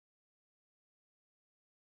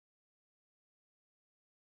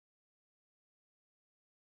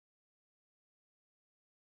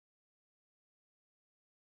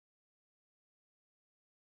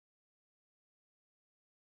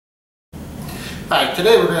Hi,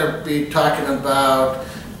 today we're going to be talking about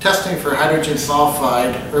testing for hydrogen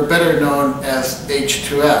sulfide, or better known as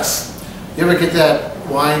H2S. You ever get that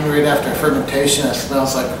wine right after fermentation that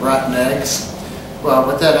smells like rotten eggs? Well,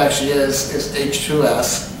 what that actually is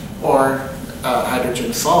H2S, or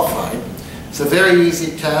hydrogen sulfide. It's a very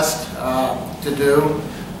easy test to do.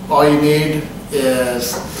 All you need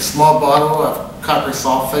is a small bottle of copper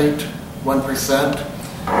sulfate, 1%,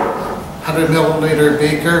 100 milliliter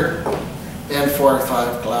beaker, and 4 or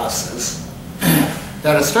 5 glasses.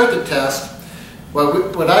 Now to start the test,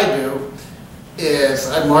 what I do is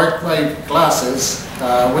I mark my glasses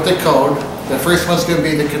with a code. The first one's going to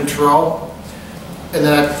be the control, and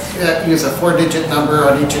then I use a 4-digit number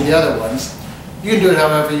on each of the other ones. You can do it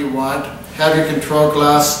however you want. Have your control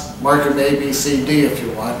glass, mark them A, B, C, D if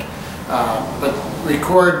you want, but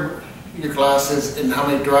record your glasses and how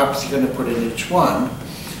many drops you're going to put in each one.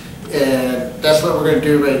 And that's what we're going to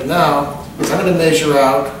do right now. Is I'm going to measure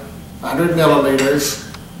out 100 milliliters.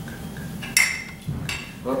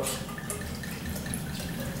 Whoops.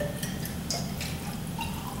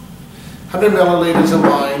 100 milliliters of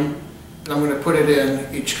wine, and I'm going to put it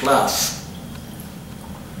in each glass.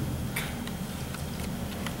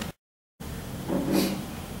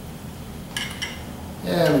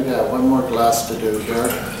 And we got one more glass to do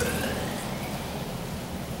here.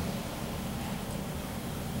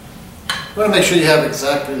 You want to make sure you have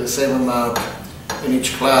exactly the same amount in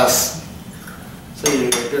each glass so you're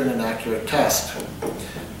doing an accurate test.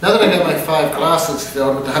 Now that I got my 5 glasses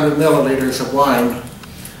filled with 100 milliliters of wine,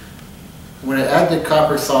 I'm going to add the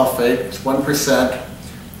copper sulfate, it's 1%.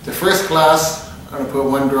 The first glass, I'm going to put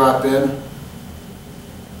 1 drop in,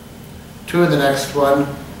 2 in the next one,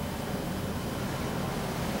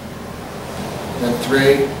 then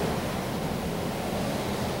 3,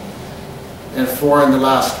 and 4 in the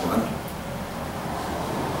last one.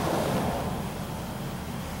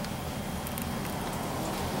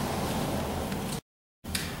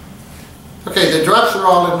 Okay, the drops are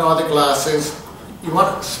all in all the glasses. You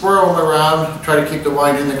want to swirl them around, try to keep the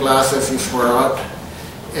wine in the glass as you swirl it.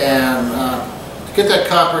 And to get that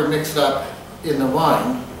copper mixed up in the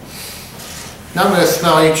wine. Now I'm going to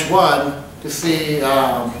smell each one to see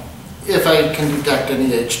if I can detect any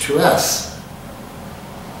H2S.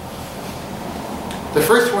 The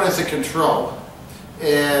first one is a control,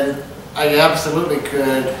 and I absolutely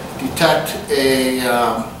could detect a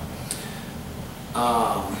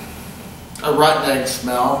rotten egg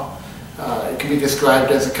smell. It can be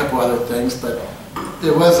described as a couple other things, but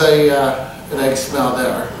there was an egg smell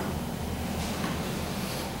there.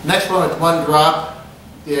 Next one with 1 drop,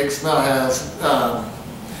 the egg smell has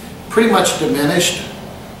pretty much diminished.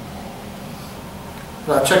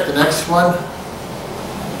 But I'll check the next one.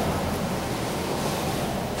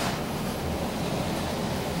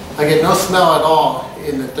 I get no smell at all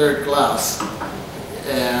in the 3rd glass.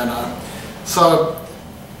 And so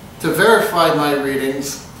to verify my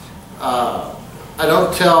readings, I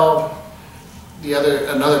don't tell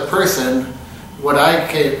another person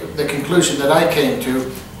the conclusion that I came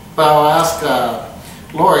to, but I'll ask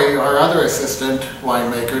Lori, our other assistant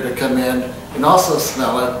winemaker, to come in and also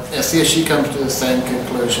smell it and see if she comes to the same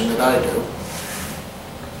conclusion that I do.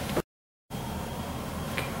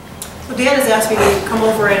 So Dan has asked me to come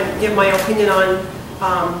over and give my opinion on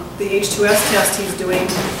the H2S test he's doing.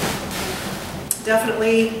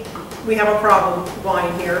 Definitely, we have a problem with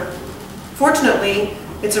wine here. Fortunately,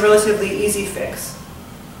 it's a relatively easy fix.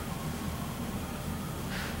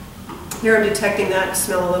 Here I'm detecting that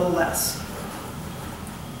smell a little less.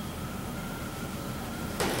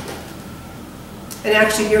 And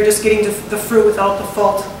actually you're just getting the fruit without the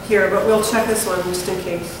fault here, but we'll check this one just in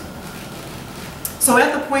case. So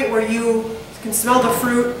at the point where you can smell the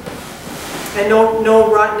fruit and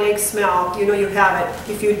no rotten egg smell, you know you have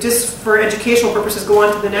it. If you just for educational purposes go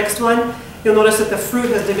on to the next one, you'll notice that the fruit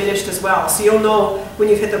has diminished as well. So you'll know when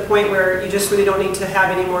you've hit the point where you just really don't need to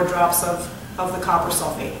have any more drops of the copper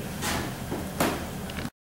sulfate.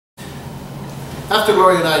 After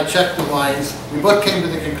Lori and I checked the wines, we both came to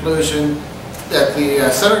the conclusion that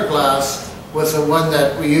the center glass was the one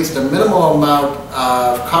that we used a minimal amount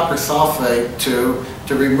of copper sulfate to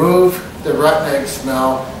remove the rotten egg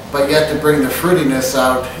smell, but yet to bring the fruitiness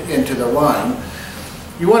out into the wine.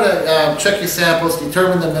 You want to check your samples,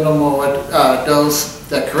 determine the minimal dose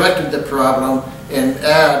that corrected the problem, and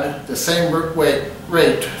add the same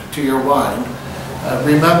rate to your wine.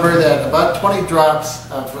 Remember that about 20 drops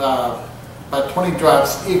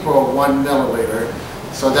equal 1 milliliter,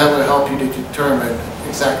 so that will help you to determine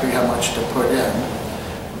exactly how much to put in.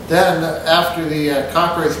 Then, after the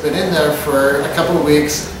copper has been in there for a couple of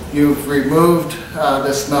weeks, you've removed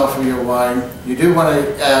the smell from your wine. You do want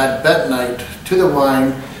to add bentonite to the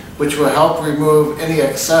wine, which will help remove any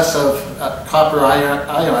excessive copper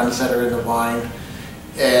ions that are in the wine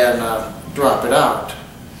and drop it out.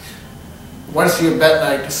 Once your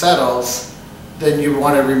bentonite settles, then you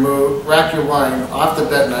want to rack your wine off the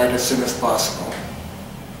bentonite as soon as possible.